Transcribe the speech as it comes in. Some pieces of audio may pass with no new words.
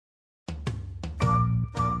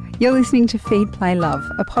You're listening to Feed, Play, Love,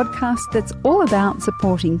 a podcast that's all about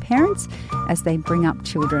supporting parents as they bring up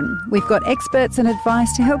children. We've got experts and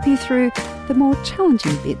advice to help you through the more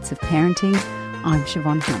challenging bits of parenting. I'm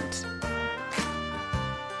Siobhan Hunt.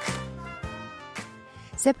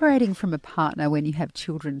 Separating from a partner when you have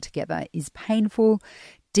children together is painful,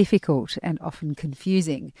 difficult and often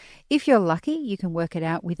confusing. If you're lucky, you can work it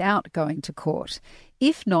out without going to court.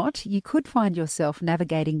 If not, you could find yourself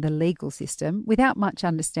navigating the legal system without much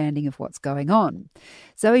understanding of what's going on.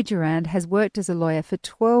 Zoe Durand has worked as a lawyer for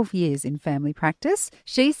 12 years in family practice.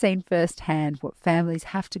 She's seen firsthand what families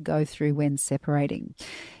have to go through when separating.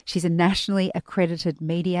 She's a nationally accredited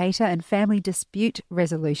mediator and family dispute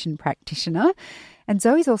resolution practitioner. And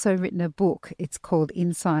Zoe's also written a book. It's called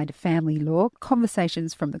Inside Family Law,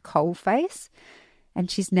 Conversations from the Coalface. And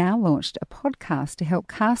she's now launched a podcast to help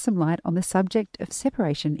cast some light on the subject of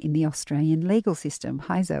separation in the Australian legal system.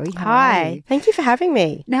 Hi, Zoe. Hi. Thank you for having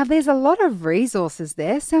me. Now, there's a lot of resources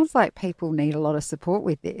there. Sounds like people need a lot of support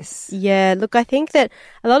with this. Yeah, look, I think that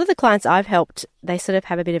a lot of the clients I've helped, they sort of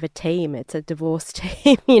have a bit of a team. It's a divorce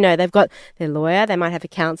team. They've got their lawyer. They might have a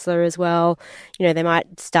counsellor as well. They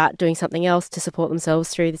might start doing something else to support themselves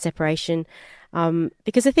through the separation.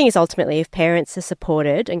 Because the thing is, ultimately, if parents are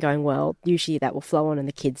supported and going well, usually that will flow on and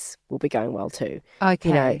the kids will be going well too.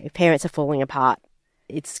 Okay. If parents are falling apart,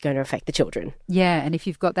 it's going to affect the children. Yeah, and if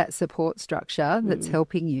you've got that support structure that's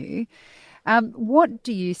helping you, what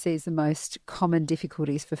do you see as the most common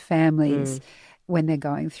difficulties for families when they're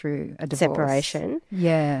going through a divorce? Separation.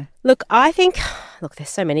 Yeah. Look, there's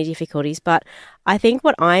so many difficulties, but I think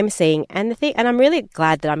what I'm seeing, and I'm really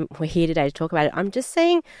glad that we're here today to talk about it. I'm just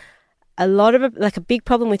seeing a lot of a big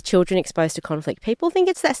problem with children exposed to conflict. People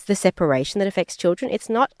think that's the separation that affects children. It's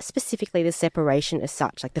not specifically the separation as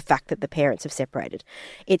such, like the fact that the parents have separated.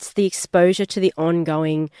 It's the exposure to the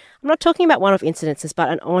ongoing, I'm not talking about one-off incidences, but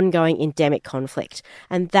an ongoing endemic conflict.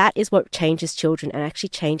 And that is what changes children and actually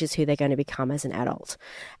changes who they're going to become as an adult.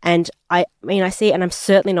 And I see, and I'm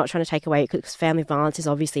certainly not trying to take away, because family violence is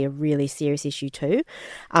obviously a really serious issue too.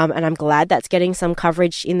 And I'm glad that's getting some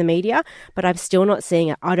coverage in the media, but I'm still not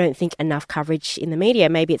seeing, I don't think, enough coverage in the media.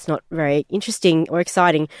 Maybe it's not very interesting or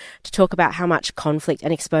exciting to talk about how much conflict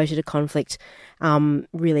and exposure to conflict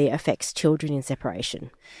really affects children in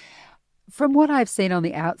separation. From what I've seen on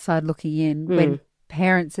the outside looking in, when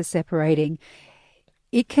parents are separating,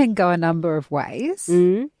 it can go a number of ways.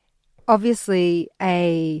 Obviously,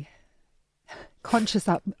 a conscious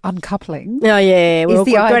uncoupling. Oh yeah, is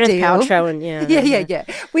the ideal. Gwyneth Paltrow and yeah.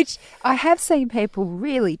 Which I have seen people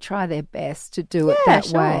really try their best to do it that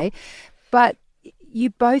way, but you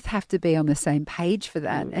both have to be on the same page for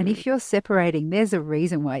that. And if you're separating, there's a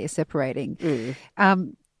reason why you're separating.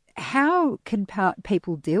 How can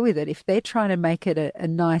people deal with it if they're trying to make it a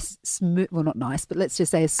nice, smooth, well, not nice, but let's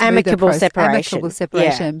just say a smoother amicable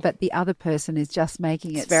separation. But the other person is just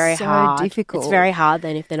making it very so hard. difficult. It's very hard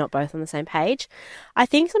then if they're not both on the same page. I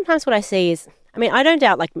think sometimes what I see is, I don't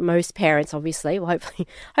doubt most parents, obviously, well,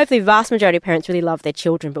 hopefully the vast majority of parents really love their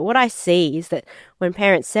children. But what I see is that when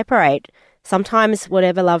parents separate, sometimes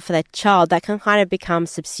whatever love for their child, that can kind of become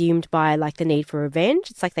subsumed by the need for revenge.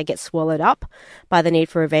 It's like they get swallowed up by the need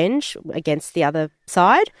for revenge against the other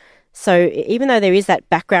side. So even though there is that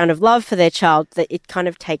background of love for their child, that it kind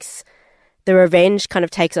of takes, the revenge kind of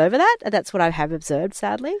takes over that. That's what I have observed,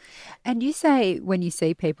 sadly. And you say when you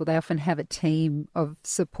see people, they often have a team of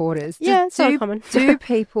supporters. It's so common. Do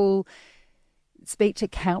people speak to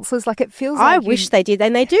counsellors? It feels I wish they did,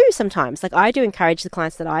 and they do sometimes. I do encourage the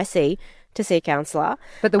clients that I see to see a counsellor.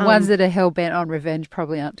 But the ones that are hell-bent on revenge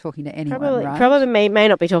probably aren't talking to anyone, right? Probably may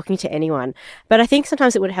not be talking to anyone. But I think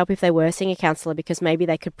sometimes it would help if they were seeing a counsellor, because maybe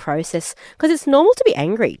they could process, because it's normal to be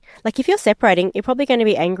angry. If you're separating, you're probably going to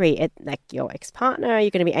be angry at your ex-partner,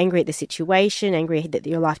 you're going to be angry at the situation, angry that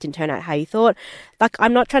your life didn't turn out how you thought.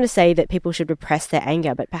 I'm not trying to say that people should repress their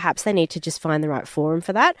anger, but perhaps they need to just find the right forum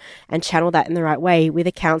for that and channel that in the right way with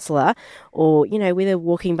a counsellor or, with a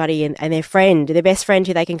walking buddy and their friend, their best friend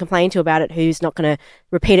who they can complain to about it, who's not going to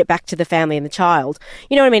repeat it back to the family and the child.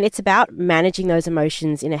 You know what I mean? It's about managing those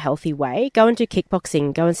emotions in a healthy way. Go and do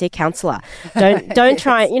kickboxing. Go and see a counsellor. Don't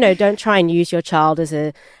try and use your child as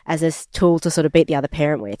a tool to sort of beat the other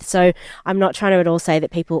parent with. So I'm not trying to at all say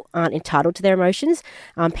that people aren't entitled to their emotions.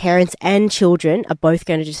 Parents and children are both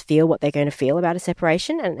going to just feel what they're going to feel about a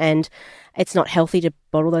separation, and it's not healthy to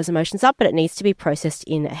bottle those emotions up, but it needs to be processed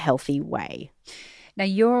in a healthy way. Now,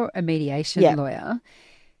 you're a mediation lawyer.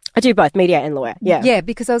 I do both, mediator and lawyer. Yeah. Yeah,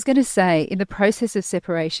 because I was going to say, in the process of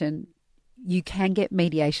separation, you can get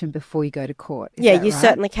mediation before you go to court. Is that you right?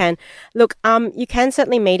 certainly can. Look, you can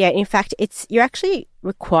certainly mediate. In fact, you're actually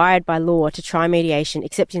required by law to try mediation,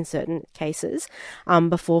 except in certain cases,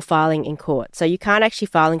 before filing in court. So you can't actually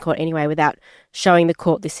file in court anyway without showing the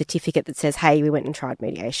court this certificate that says, hey, we went and tried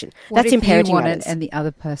mediation. What That's if in parenting you want matters. it and the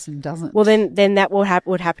other person doesn't? Well, then that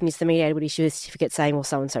would happen is the mediator would issue a certificate saying, well,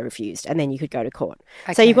 so-and-so refused, and then you could go to court.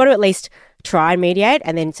 Okay. So you've got to at least try and mediate,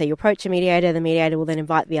 and then so you approach a mediator, the mediator will then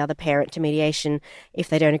invite the other parent to mediation. If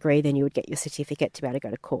they don't agree, then you would get your certificate to be able to go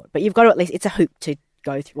to court. But you've got to at least, it's a hoop to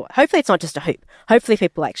go through. Hopefully it's not just a hoop. Hopefully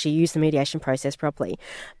people actually use the mediation process properly.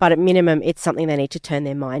 But at minimum, it's something they need to turn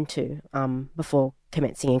their mind to before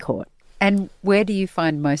commencing in court. And where do you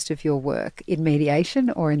find most of your work, in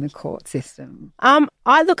mediation or in the court system?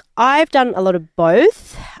 I've done a lot of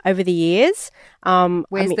both over the years.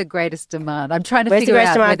 Where's the greatest demand? I'm trying to figure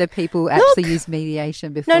out whether people actually use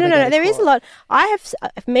mediation before they go to court. There is a lot. I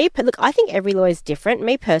think every lawyer is different.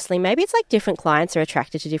 Me personally, maybe it's like different clients are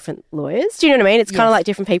attracted to different lawyers. Do you know what I mean? It's kind of like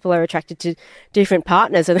different people are attracted to different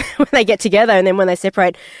partners, and when they get together and then when they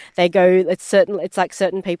separate, they go. It's like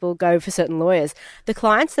certain people go for certain lawyers. The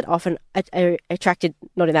clients that often are attracted,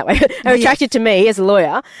 not in that way, are attracted to me as a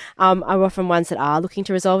lawyer, are often ones that are looking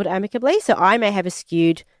to resolve it amicably. So I may have a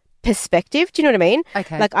skewed perspective. Do you know what I mean?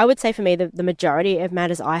 Okay. Like I would say for me, the majority of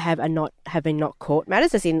matters I have been not court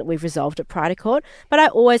matters, as in we've resolved it prior to court. But I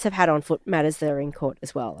always have had on foot matters that are in court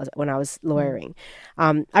as well as when I was lawyering.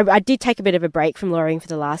 I did take a bit of a break from lawyering for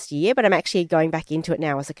the last year, but I'm actually going back into it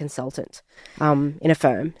now as a consultant in a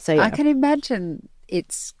firm. So yeah. I can imagine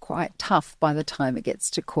it's quite tough by the time it gets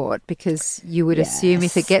to court, because you would assume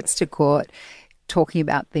if it gets to court, talking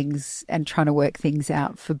about things and trying to work things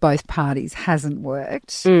out for both parties hasn't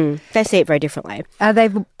worked. They see it very differently. Are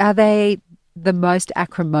they the most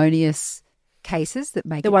acrimonious cases that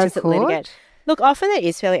make it to court? The ones that litigate. Look, often it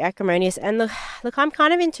is fairly acrimonious, and look, I'm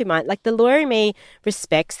kind of in two minds. Like the lawyer in me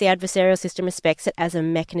respects the adversarial system, respects it as a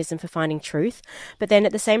mechanism for finding truth, but then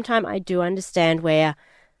at the same time, I do understand where.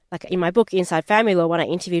 Like in my book, Inside Family Law, when I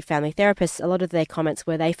interviewed family therapists, a lot of their comments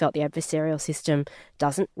were they felt the adversarial system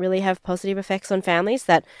doesn't really have positive effects on families,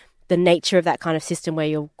 that the nature of that kind of system where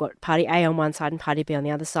you've got party A on one side and party B on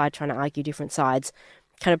the other side trying to argue different sides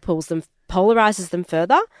kind of polarizes them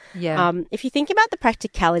further. Yeah. If you think about the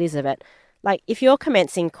practicalities of it, like if you're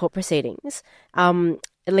commencing court proceedings,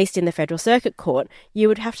 at least in the Federal Circuit Court, you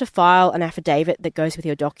would have to file an affidavit that goes with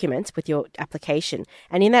your documents, with your application.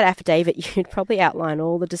 And in that affidavit, you'd probably outline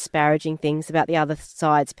all the disparaging things about the other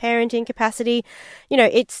side's parenting capacity. You know,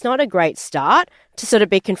 it's not a great start to sort of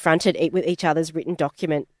be confronted with each other's written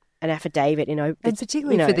document, an affidavit, and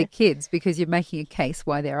particularly for the kids, because you're making a case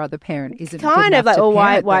why their other parent isn't kind good of like,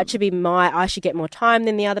 enough why it should be I should get more time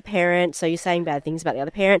than the other parent. So you're saying bad things about the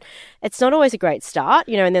other parent. It's not always a great start,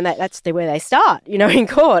 and then that's where they start, in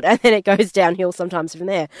court, and then it goes downhill sometimes from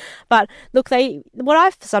there. But look, what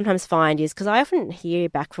I sometimes find is, because I often hear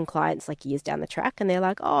back from clients like years down the track, and they're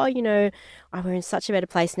like, oh, we're in such a better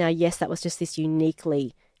place now. Yes, that was just this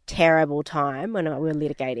uniquely terrible time when we were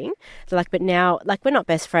litigating. They're like, but now, like, we're not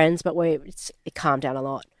best friends, but it calmed down a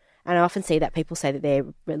lot. And I often see that people say that their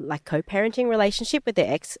like co-parenting relationship with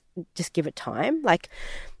their ex, just give it time. Like,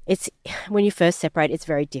 it's when you first separate, it's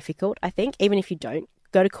very difficult, I think, even if you don't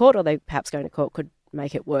go to court, although perhaps going to court could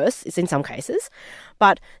make it worse. It's in some cases.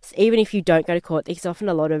 But even if you don't go to court, there's just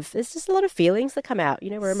a lot of feelings that come out.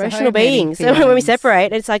 We're emotional beings. So when we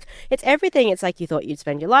separate, it's everything. It's like you thought you'd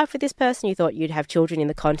spend your life with this person. You thought you'd have children in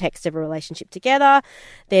the context of a relationship together.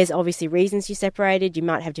 There's obviously reasons you separated. You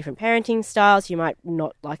might have different parenting styles. You might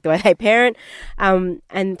not like the way they parent.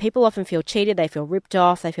 And people often feel cheated. They feel ripped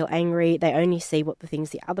off. They feel angry. They only see what the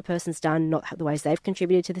things the other person's done, not the ways they've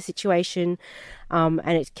contributed to the situation. And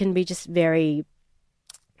it can be just very...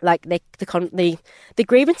 like the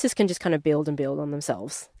grievances can just kind of build and build on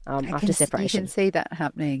themselves after separation. You can see that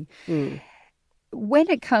happening. When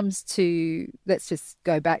it comes to, let's just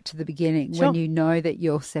go back to the beginning, Sure. when you know that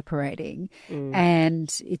you're separating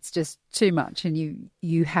and it's just too much and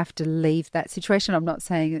you have to leave that situation. I'm not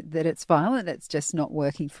saying that it's violent, it's just not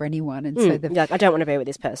working for anyone. And so I don't want to be with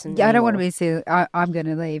this person. Yeah, I don't want to be, I'm going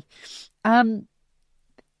to leave.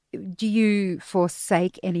 Do you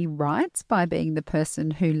forsake any rights by being the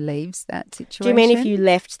person who leaves that situation? Do you mean if you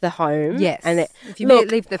left the home? Yes. And if you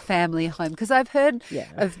leave the family home? Because I've heard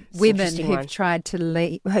of women who've tried to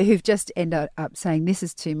leave, who've just ended up saying, this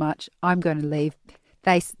is too much, I'm going to leave.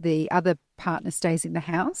 The other partner stays in the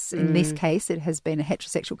house. In this case, it has been a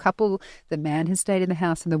heterosexual couple. The man has stayed in the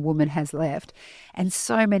house and the woman has left. And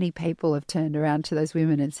so many people have turned around to those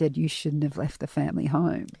women and said, you shouldn't have left the family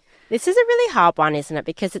home. This is a really hard one, isn't it?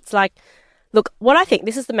 Because it's like, Look, what I think,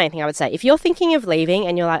 this is the main thing I would say. If you're thinking of leaving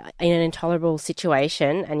and you're like in an intolerable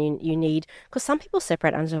situation and you need, because some people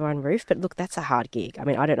separate under one roof, but look, that's a hard gig. I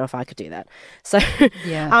mean, I don't know if I could do that. So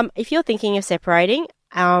if you're thinking of separating,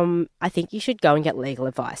 I think you should go and get legal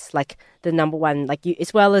advice. Like the number one, like you,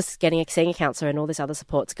 as well as seeing a counsellor and all this other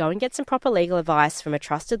supports, go and get some proper legal advice from a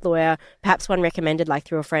trusted lawyer, perhaps one recommended like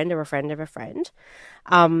through a friend or a friend of a friend.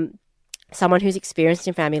 Someone who's experienced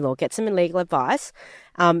in family law, get some legal advice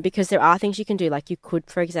because there are things you can do. Like you could,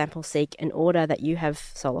 for example, seek an order that you have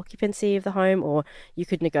sole occupancy of the home, or you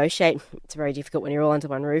could negotiate. It's very difficult when you're all under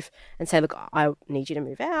one roof and say, look, I need you to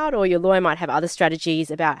move out, or your lawyer might have other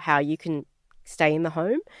strategies about how you can stay in the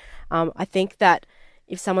home. I think that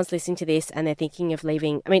if someone's listening to this and they're thinking of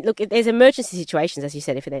leaving, I mean, look, if there's emergency situations, as you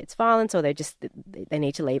said, if it's violence or they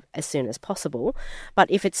need to leave as soon as possible.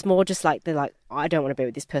 But if it's more just like, they're like, I don't want to be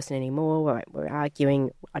with this person anymore, we're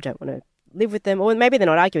arguing, I don't want to live with them, or maybe they're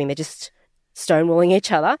not arguing, they're just stonewalling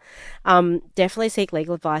each other, definitely seek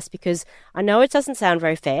legal advice, because I know it doesn't sound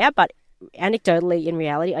very fair, but anecdotally, in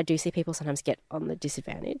reality, I do see people sometimes get on the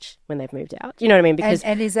disadvantage when they've moved out. You know what I mean? Because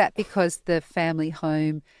and is that because the family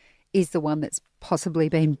home is the one that's possibly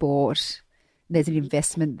been bought? There's an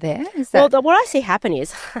investment there? Well, what I see happen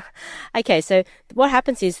is, okay, so what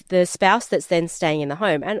happens is the spouse that's then staying in the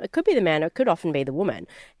home, and it could be the man or it could often be the woman,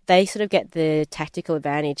 they sort of get the tactical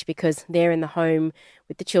advantage because they're in the home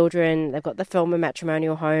with the children, they've got the former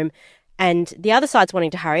matrimonial home, and the other side's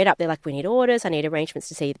wanting to hurry it up. They're like, we need orders, I need arrangements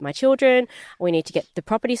to see my children, we need to get the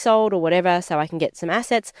property sold or whatever so I can get some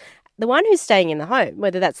assets. The one who's staying in the home,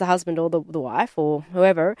 whether that's the husband or the wife or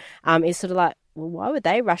whoever, is sort of like, well, why would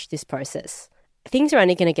they rush this process? Things are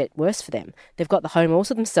only going to get worse for them. They've got the home all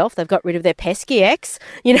to themselves. They've got rid of their pesky ex,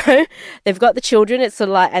 They've got the children. It's sort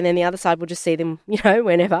of like, and then the other side will just see them,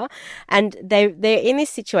 whenever. And they're in this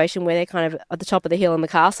situation where they're kind of at the top of the hill in the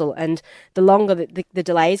castle. And the longer the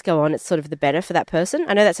delays go on, it's sort of the better for that person.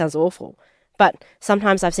 I know that sounds awful, but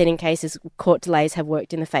sometimes I've seen in cases court delays have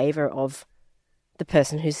worked in the favour of the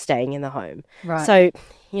person who's staying in the home. Right. So,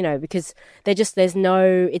 because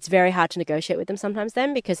it's very hard to negotiate with them sometimes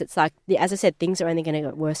then, because it's like, as I said, things are only going to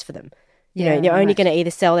get worse for them. They're only going to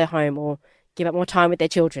either sell their home or give up more time with their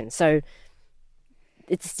children. So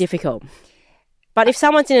it's difficult. But if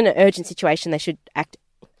someone's in an urgent situation, they should act,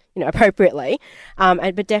 appropriately.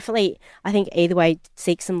 But definitely, I think either way,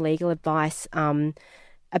 seek some legal advice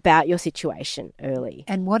about your situation early.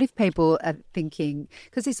 And what if people are thinking,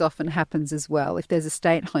 because this often happens as well, if there's a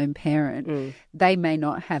stay-at-home parent, they may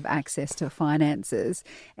not have access to finances.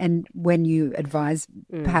 And when you advise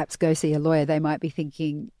perhaps go see a lawyer, they might be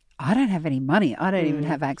thinking, I don't have any money. I don't even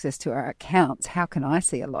have access to our accounts. How can I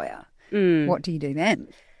see a lawyer? What do you do then?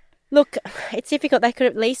 Look, it's difficult. They could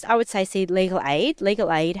at least, I would say, see legal aid. Legal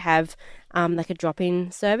aid have like a drop-in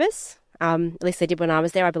service. At least they did when I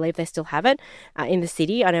was there. I believe they still have it in the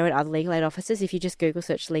city. I know at other legal aid offices, if you just Google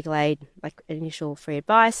search legal aid, like initial free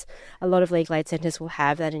advice, a lot of legal aid centres will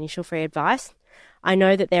have that initial free advice. I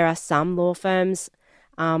know that there are some law firms,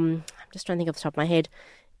 I'm just trying to think off the top of my head,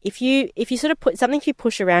 if you sort of put something, if you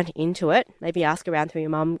push around into it, maybe ask around through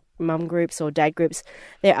your mum groups or dad groups,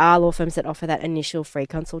 there are law firms that offer that initial free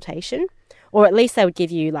consultation. Or at least they would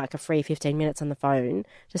give you like a free 15 minutes on the phone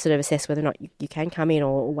to sort of assess whether or not you can come in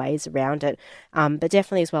or ways around it. But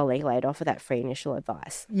definitely as well, legal aid offer that free initial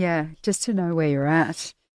advice. Yeah, just to know where you're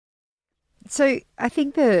at. So I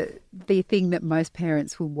think the thing that most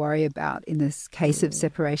parents will worry about in this case of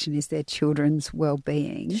separation is their children's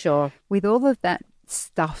well-being. Sure. With all of that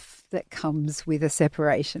stuff that comes with a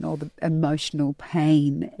separation or the emotional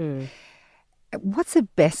pain, what's the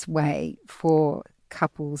best way for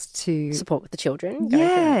couples to support with the children?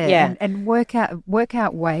 And work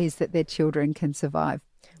out ways that their children can survive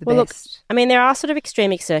the best. Look, I mean, there are sort of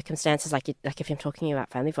extreme circumstances, like if you're talking about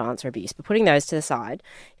family violence or abuse, but putting those to the side,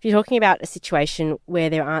 if you're talking about a situation where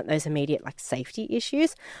there aren't those immediate like safety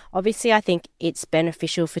issues, obviously I think it's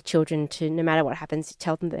beneficial for children to, no matter what happens,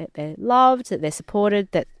 tell them that they're loved, that they're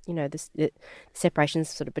supported, that the separation's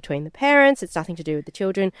sort of between the parents, it's nothing to do with the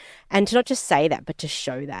children, and to not just say that, but to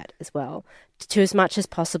show that as well. To as much as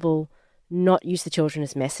possible, not use the children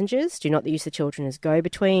as messengers. Do not use the children as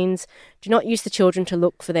go-betweens. Do not use the children to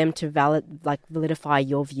look for them to validify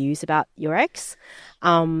your views about your ex.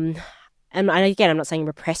 And again, I'm not saying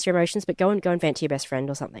repress your emotions, but go and vent to your best friend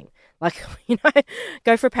or something. Like,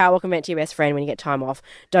 go for a power walk and vent to your best friend when you get time off.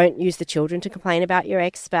 Don't use the children to complain about your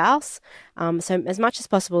ex-spouse. So as much as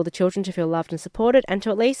possible, the children to feel loved and supported, and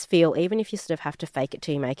to at least feel, even if you sort of have to fake it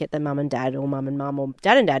till you make it, that mum and dad or mum and mum or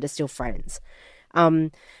dad and dad are still friends.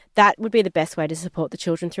 That would be the best way to support the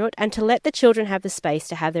children through it, and to let the children have the space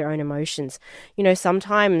to have their own emotions.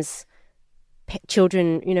 Sometimes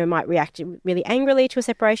children, might react really angrily to a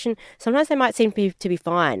separation. Sometimes they might seem to be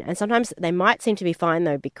fine. And sometimes they might seem to be fine,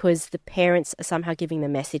 though, because the parents are somehow giving the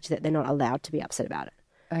message that they're not allowed to be upset about it.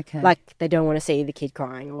 Okay. Like they don't want to see the kid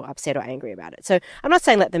crying or upset or angry about it. So I'm not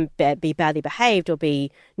saying let them be badly behaved or be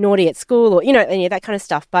naughty at school or, any of that kind of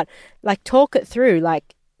stuff. But like talk it through,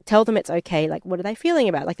 like tell them it's okay. Like what are they feeling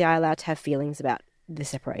about? Like they are allowed to have feelings about the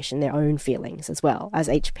separation, their own feelings as well, as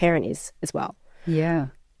each parent is as well. Yeah.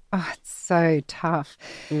 Oh, it's so tough.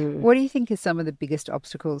 What do you think are some of the biggest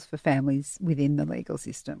obstacles for families within the legal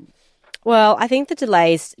system? Well, I think the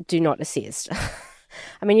delays do not assist.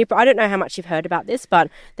 I mean, I don't know how much you've heard about this, but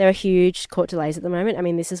there are huge court delays at the moment. I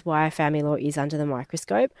mean, this is why family law is under the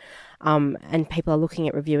microscope, and people are looking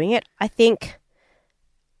at reviewing it. I think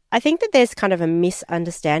that there's kind of a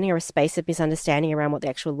misunderstanding or a space of misunderstanding around what the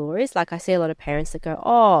actual law is. Like I see a lot of parents that go,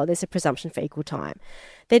 oh, there's a presumption for equal time.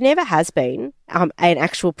 There never has been an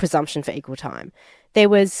actual presumption for equal time.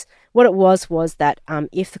 What it was that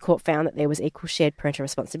if the court found that there was equal shared parental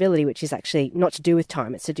responsibility, which is actually not to do with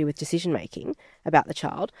time, it's to do with decision-making about the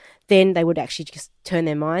child, then they would actually just turn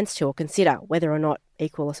their minds to or consider whether or not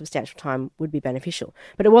equal or substantial time would be beneficial.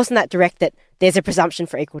 But it wasn't that direct that there's a presumption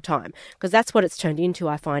for equal time, because that's what it's turned into,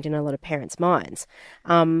 I find, in a lot of parents' minds.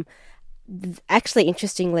 Actually,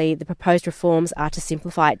 interestingly, the proposed reforms are to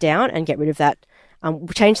simplify it down and get rid of that,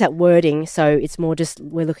 change that wording so it's more just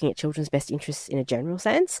we're looking at children's best interests in a general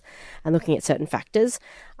sense and looking at certain factors.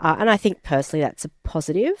 And I think personally that's a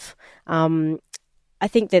positive. I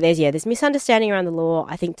think that there's misunderstanding around the law.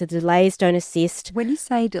 I think the delays don't assist. When you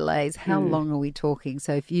say delays, how long are we talking?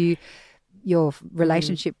 So if your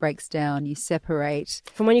relationship breaks down, you separate.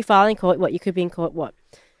 From when you file in court, you could be in court,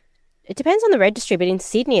 it depends on the registry, but in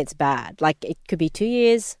Sydney it's bad. Like it could be 2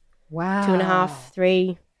 years, wow, 2.5,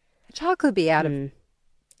 3. A child could be out of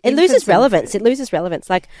It loses relevance. It loses relevance.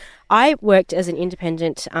 Like I worked as an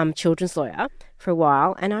independent children's lawyer for a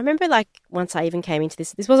while, and I remember like once I even came into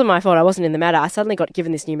this wasn't my fault. I wasn't in the matter. I suddenly got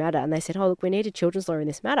given this new matter, and they said, "Oh, look, we need a children's lawyer in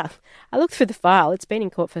this matter." I looked through the file. It's been in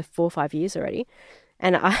court for 4 or 5 years already,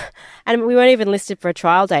 and we weren't even listed for a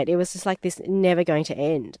trial date. It was just like this, never going to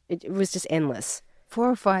end. It was just endless. 4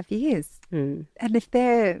 or 5 years, and if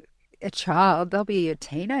they're a child, they'll be a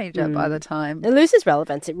teenager by the time. It loses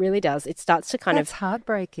relevance. It really does. It starts to kind That's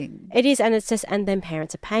heartbreaking. It is, and it's just, and then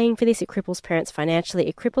parents are paying for this. It cripples parents financially.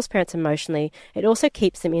 It cripples parents emotionally. It also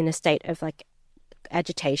keeps them in a state of like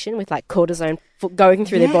agitation with like cortisone going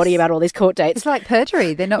through their body about all these court dates. It's like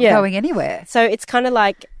perjury. They're not going anywhere. So it's kind of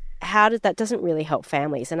like, that doesn't really help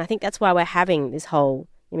families. And I think that's why we're having this whole,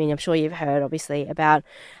 I mean, I'm sure you've heard obviously about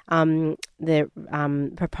the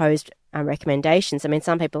proposed recommendations. I mean,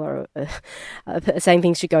 some people are saying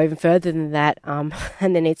things should go even further than that, and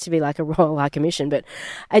there needs to be like a Royal High Commission. But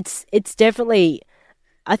it's definitely,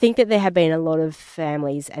 I think that there have been a lot of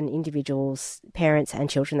families and individuals, parents and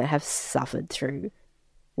children that have suffered through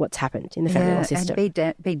what's happened in the family law system.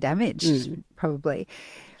 And been damaged, probably.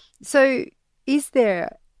 So is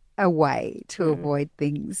there a way to avoid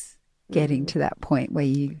things getting to that point where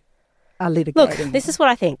you are litigating? Look, this is what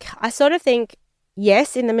I think. I sort of think,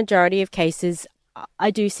 yes, in the majority of cases,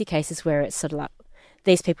 I do see cases where it's sort of like,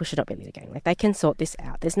 these people should not be litigating. Like, they can sort this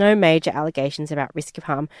out. There's no major allegations about risk of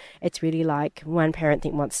harm. It's really like one parent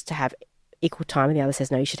wants to have equal time and the other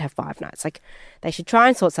says, no, you should have 5 nights. Like, they should try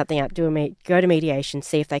and sort something out, go to mediation,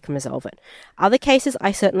 see if they can resolve it. Other cases,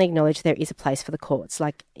 I certainly acknowledge there is a place for the courts,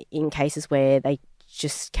 like in cases where they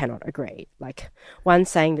just cannot agree. Like, one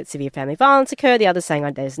saying that severe family violence occurred, the other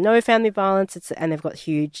saying there's no family violence, and they've got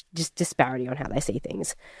huge disparity on how they see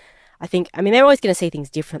things. I mean, they're always going to see things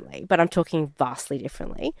differently, but I'm talking vastly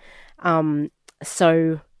differently.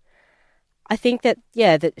 So I think that,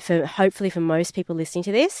 hopefully for most people listening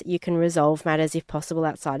to this, you can resolve matters if possible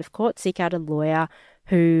outside of court. Seek out a lawyer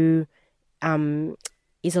who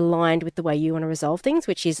is aligned with the way you want to resolve things,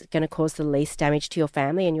 which is going to cause the least damage to your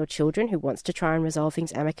family and your children, who wants to try and resolve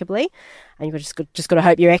things amicably. And you've just got to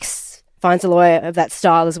hope your ex finds a lawyer of that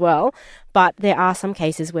style as well. But there are some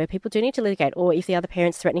cases where people do need to litigate, or if the other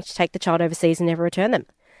parent's threatening to take the child overseas and never return them,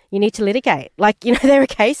 you need to litigate. Like, there are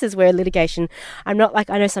cases where litigation, I'm not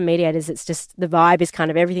like, I know some mediators, it's just the vibe is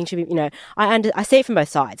kind of everything should be, I see it from both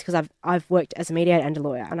sides because I've worked as a mediator and a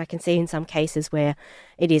lawyer, and I can see in some cases where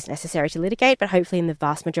it is necessary to litigate, but hopefully in the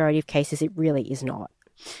vast majority of cases it really is not.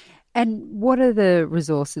 And what are the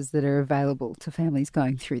resources that are available to families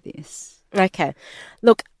going through this? Okay.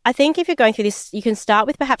 Look, I think if you're going through this, you can start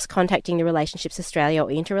with perhaps contacting the Relationships Australia or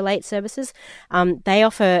Interrelate services.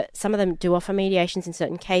 Some of them do offer mediations in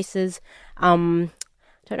certain cases. I'm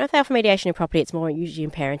don't know if they offer mediation in property, it's more usually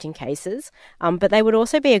in parenting cases. But they would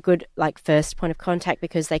also be a good first point of contact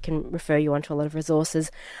because they can refer you onto a lot of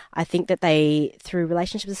resources. I think that they, through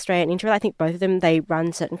Relationships Australia and Interrail, I think both of them, they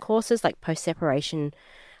run certain courses like post-separation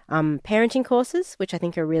parenting courses, which I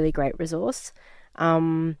think are a really great resource.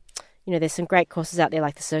 There's some great courses out there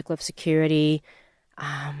like the Circle of Security,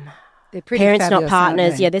 They're pretty Parents fabulous, Not Partners.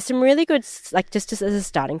 aren't they? Yeah, there's some really good, just as a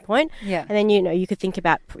starting point. Yeah. And then, you could think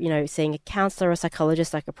about, seeing a counsellor or a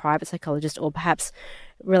psychologist, like a private psychologist, or perhaps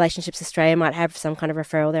Relationships Australia might have some kind of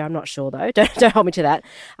referral there. I'm not sure, though. Don't hold me to that.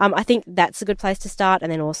 I think that's a good place to start.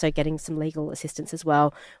 And then also getting some legal assistance as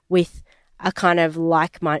well with a kind of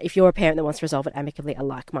like-minded, if you're a parent that wants to resolve it amicably, a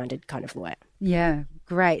like-minded kind of lawyer. Yeah,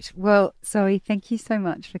 great. Well, Zoe, thank you so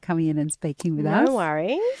much for coming in and speaking with us. No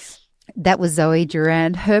worries. That was Zoe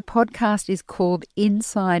Durand. Her podcast is called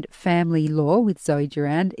Inside Family Law with Zoe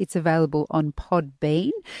Durand. It's available on Podbean.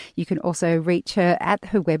 You can also reach her at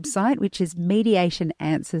her website, which is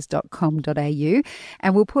mediationanswers.com.au.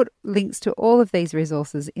 And we'll put links to all of these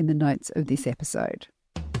resources in the notes of this episode.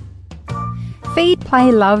 Feed,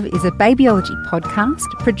 Play, Love is a babyology podcast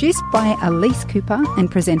produced by Elise Cooper and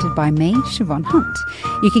presented by me, Siobhan Hunt.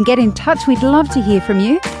 You can get in touch. We'd love to hear from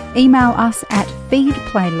you. Email us at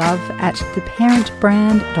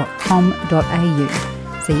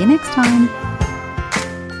feedplaylove@theparentbrand.com.au. See you next time.